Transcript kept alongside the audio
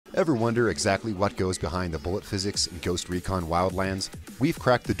Ever wonder exactly what goes behind the bullet physics in Ghost Recon Wildlands? We've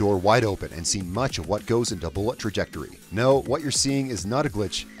cracked the door wide open and seen much of what goes into bullet trajectory. No, what you're seeing is not a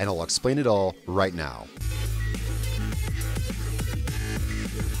glitch, and I'll explain it all right now.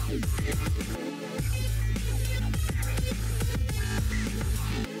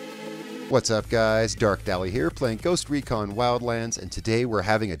 What's up guys, Darkdally here playing Ghost Recon Wildlands, and today we're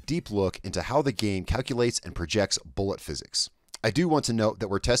having a deep look into how the game calculates and projects bullet physics. I do want to note that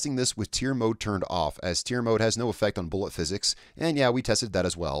we're testing this with tier mode turned off, as tier mode has no effect on bullet physics, and yeah, we tested that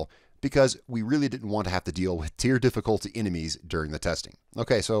as well, because we really didn't want to have to deal with tier difficulty enemies during the testing.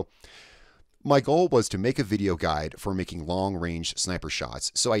 Okay, so my goal was to make a video guide for making long-range sniper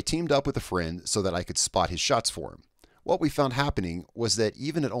shots, so I teamed up with a friend so that I could spot his shots for him. What we found happening was that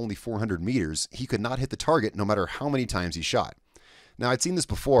even at only 400 meters, he could not hit the target no matter how many times he shot. Now, I'd seen this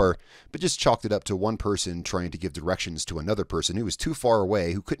before, but just chalked it up to one person trying to give directions to another person who was too far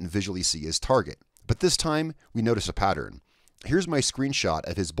away who couldn't visually see his target. But this time, we noticed a pattern. Here's my screenshot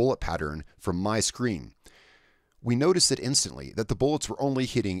of his bullet pattern from my screen. We noticed it instantly that the bullets were only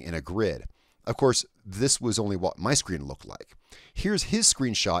hitting in a grid. Of course, this was only what my screen looked like. Here's his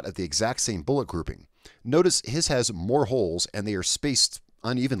screenshot of the exact same bullet grouping. Notice his has more holes and they are spaced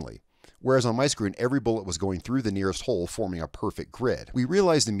unevenly, whereas on my screen every bullet was going through the nearest hole, forming a perfect grid. We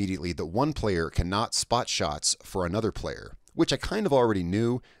realized immediately that one player cannot spot shots for another player, which I kind of already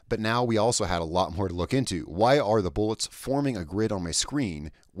knew, but now we also had a lot more to look into. Why are the bullets forming a grid on my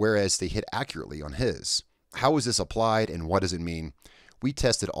screen, whereas they hit accurately on his? How is this applied and what does it mean? We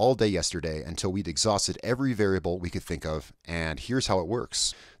tested all day yesterday until we'd exhausted every variable we could think of, and here's how it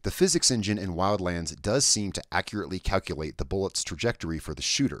works. The physics engine in Wildlands does seem to accurately calculate the bullet's trajectory for the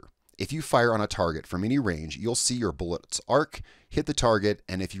shooter. If you fire on a target from any range, you'll see your bullet's arc, hit the target,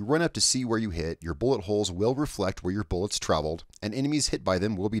 and if you run up to see where you hit, your bullet holes will reflect where your bullets traveled, and enemies hit by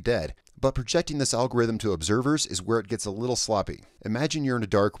them will be dead. But projecting this algorithm to observers is where it gets a little sloppy. Imagine you're in a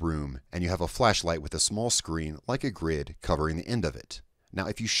dark room, and you have a flashlight with a small screen, like a grid, covering the end of it. Now,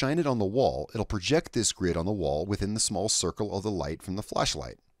 if you shine it on the wall, it'll project this grid on the wall within the small circle of the light from the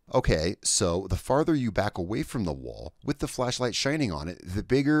flashlight. Okay, so the farther you back away from the wall, with the flashlight shining on it, the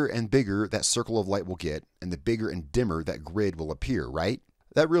bigger and bigger that circle of light will get, and the bigger and dimmer that grid will appear, right?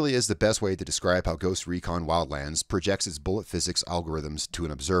 That really is the best way to describe how Ghost Recon Wildlands projects its bullet physics algorithms to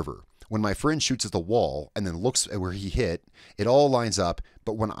an observer. When my friend shoots at the wall and then looks at where he hit, it all lines up,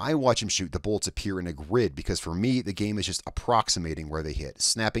 but when I watch him shoot, the bullets appear in a grid because for me, the game is just approximating where they hit,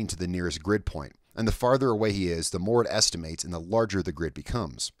 snapping to the nearest grid point. And the farther away he is, the more it estimates and the larger the grid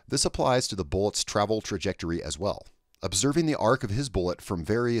becomes. This applies to the bullet's travel trajectory as well. Observing the arc of his bullet from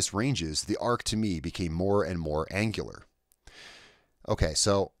various ranges, the arc to me became more and more angular. Okay,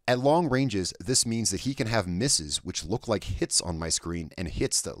 so at long ranges, this means that he can have misses which look like hits on my screen and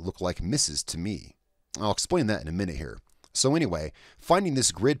hits that look like misses to me. I'll explain that in a minute here. So anyway, finding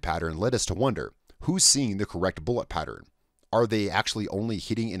this grid pattern led us to wonder, who's seeing the correct bullet pattern? Are they actually only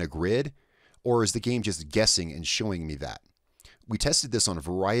hitting in a grid? Or is the game just guessing and showing me that? We tested this on a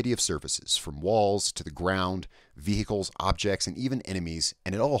variety of surfaces, from walls to the ground, vehicles, objects, and even enemies,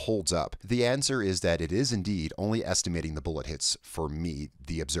 and it all holds up. The answer is that it is indeed only estimating the bullet hits for me,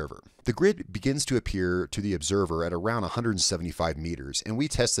 the observer. The grid begins to appear to the observer at around 175 meters, and we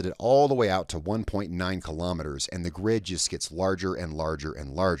tested it all the way out to 1.9 kilometers, and the grid just gets larger and larger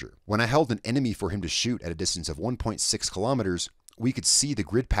and larger. When I held an enemy for him to shoot at a distance of 1.6 kilometers, we could see the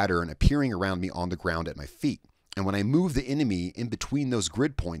grid pattern appearing around me on the ground at my feet. And when I moved the enemy in between those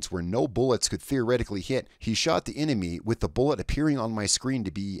grid points where no bullets could theoretically hit, he shot the enemy with the bullet appearing on my screen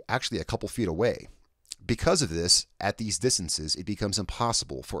to be actually a couple feet away. Because of this, at these distances, it becomes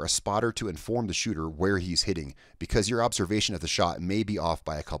impossible for a spotter to inform the shooter where he's hitting, because your observation of the shot may be off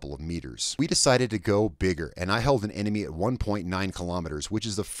by a couple of meters. We decided to go bigger, and I held an enemy at 1.9 kilometers, which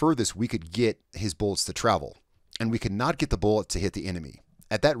is the furthest we could get his bullets to travel. And we could not get the bullet to hit the enemy.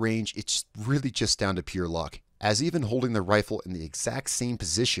 At that range, it's really just down to pure luck, as even holding the rifle in the exact same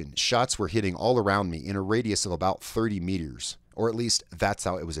position, shots were hitting all around me in a radius of about 30 meters, or at least that's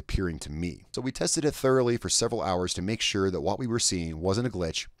how it was appearing to me. So we tested it thoroughly for several hours to make sure that what we were seeing wasn't a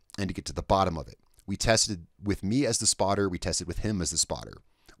glitch and to get to the bottom of it. We tested with me as the spotter, we tested with him as the spotter.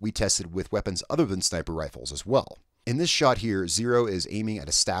 We tested with weapons other than sniper rifles as well. In this shot here, Zero is aiming at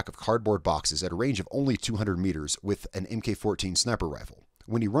a stack of cardboard boxes at a range of only 200 meters with an MK14 sniper rifle.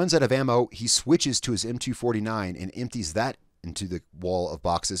 When he runs out of ammo, he switches to his M249 and empties that into the wall of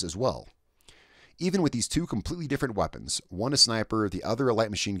boxes as well. Even with these two completely different weapons, one a sniper, the other a light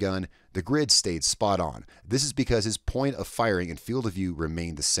machine gun, the grid stayed spot on. This is because his point of firing and field of view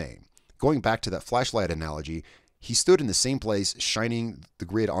remained the same. Going back to that flashlight analogy, He stood in the same place, shining the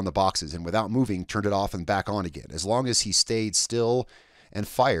grid on the boxes, and without moving, turned it off and back on again. As long as he stayed still and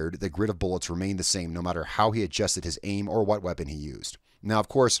fired, the grid of bullets remained the same, no matter how he adjusted his aim or what weapon he used. Now, of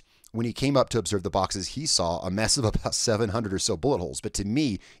course, when he came up to observe the boxes, he saw a mess of about 700 or so bullet holes, but to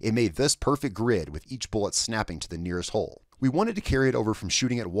me, it made this perfect grid with each bullet snapping to the nearest hole. We wanted to carry it over from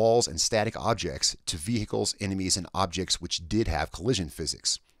shooting at walls and static objects to vehicles, enemies, and objects which did have collision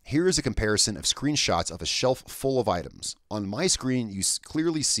physics. Here is a comparison of screenshots of a shelf full of items. On my screen, you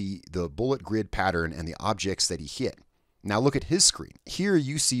clearly see the bullet grid pattern and the objects that he hit. Now look at his screen. Here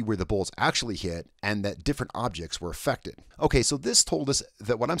you see where the bullets actually hit and that different objects were affected. Okay, so this told us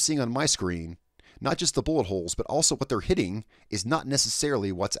that what I'm seeing on my screen, not just the bullet holes, but also what they're hitting, is not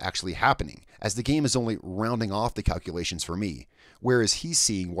necessarily what's actually happening, as the game is only rounding off the calculations for me, whereas he's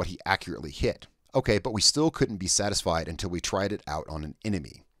seeing what he accurately hit. Okay, but we still couldn't be satisfied until we tried it out on an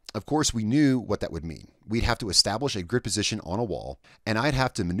enemy. Of course, we knew what that would mean. We'd have to establish a grid position on a wall, and I'd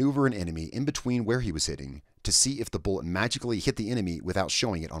have to maneuver an enemy in between where he was hitting to see if the bullet magically hit the enemy without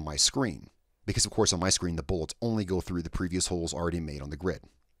showing it on my screen. Because of course on my screen the bullets only go through the previous holes already made on the grid,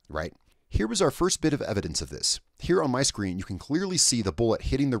 right? Here was our first bit of evidence of this. Here on my screen you can clearly see the bullet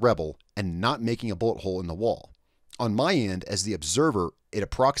hitting the rebel and not making a bullet hole in the wall. On my end, as the observer, it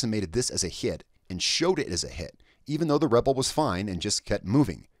approximated this as a hit and showed it as a hit, even though the rebel was fine and just kept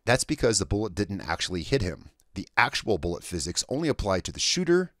moving. That's because the bullet didn't actually hit him. The actual bullet physics only apply to the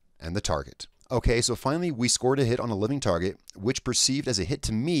shooter and the target. Okay, so finally we scored a hit on a living target, which perceived as a hit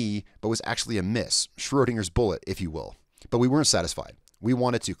to me, but was actually a miss. Schrodinger's bullet, if you will. But we weren't satisfied. We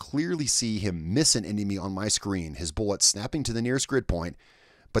wanted to clearly see him miss an enemy on my screen, his bullet snapping to the nearest grid point,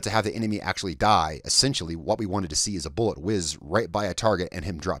 but to have the enemy actually die. Essentially, what we wanted to see is a bullet whiz right by a target and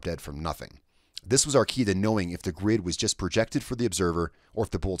him drop dead from nothing. This was our key to knowing if the grid was just projected for the observer or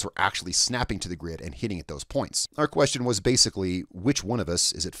if the bullets were actually snapping to the grid and hitting at those points. Our question was basically, which one of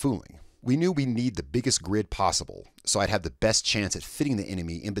us is it fooling? We knew we need the biggest grid possible, so I'd have the best chance at fitting the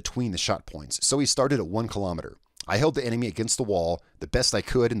enemy in between the shot points, so we started at 1 kilometer. I held the enemy against the wall the best I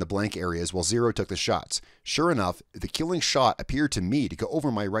could in the blank areas while Zero took the shots. Sure enough, the killing shot appeared to me to go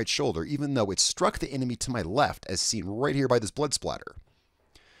over my right shoulder, even though it struck the enemy to my left, as seen right here by this blood splatter.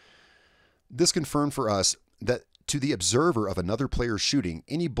 This confirmed for us that to the observer of another player shooting,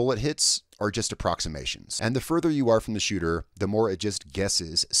 any bullet hits are just approximations. And the further you are from the shooter, the more it just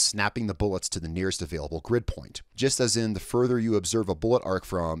guesses, snapping the bullets to the nearest available grid point. Just as in the further you observe a bullet arc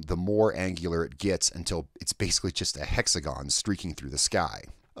from, the more angular it gets until it's basically just a hexagon streaking through the sky.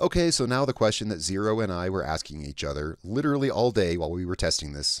 Okay, so now the question that Zero and I were asking each other literally all day while we were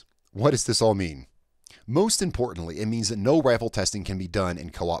testing this. What does this all mean? Most importantly, it means that no rifle testing can be done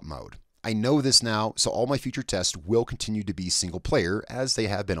in co-op mode. I know this now, so all my future tests will continue to be single player, as they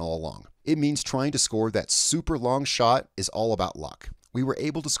have been all along. It means trying to score that super long shot is all about luck. We were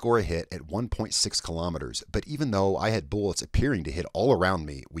able to score a hit at 1.6 kilometers, but even though I had bullets appearing to hit all around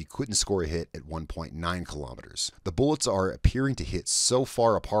me, we couldn't score a hit at 1.9 kilometers. The bullets are appearing to hit so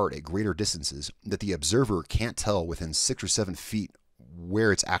far apart at greater distances that the observer can't tell within 6 or 7 feet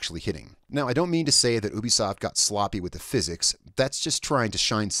where it's actually hitting. Now, I don't mean to say that Ubisoft got sloppy with the physics. That's just trying to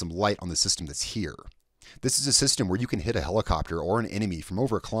shine some light on the system that's here. This is a system where you can hit a helicopter or an enemy from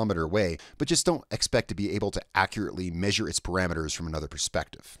over a kilometer away, but just don't expect to be able to accurately measure its parameters from another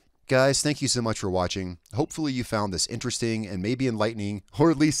perspective. Guys, thank you so much for watching. Hopefully you found this interesting and maybe enlightening,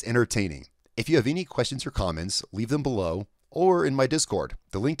 or at least entertaining. If you have any questions or comments, leave them below or in my Discord.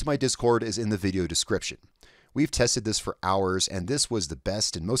 The link to my Discord is in the video description. We've tested this for hours, and this was the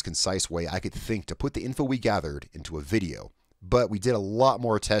best and most concise way I could think to put the info we gathered into a video. But we did a lot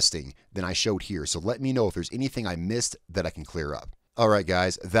more testing than I showed here, so let me know if there's anything I missed that I can clear up. Alright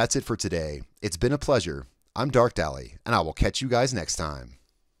guys, that's it for today. It's been a pleasure. I'm Darkdally, and I will catch you guys next time.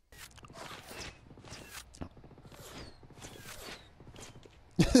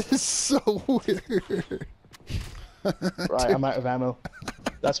 This is so weird. Right, I'm out of ammo.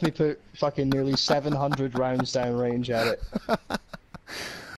 That's me put fucking nearly 700 rounds down range at it.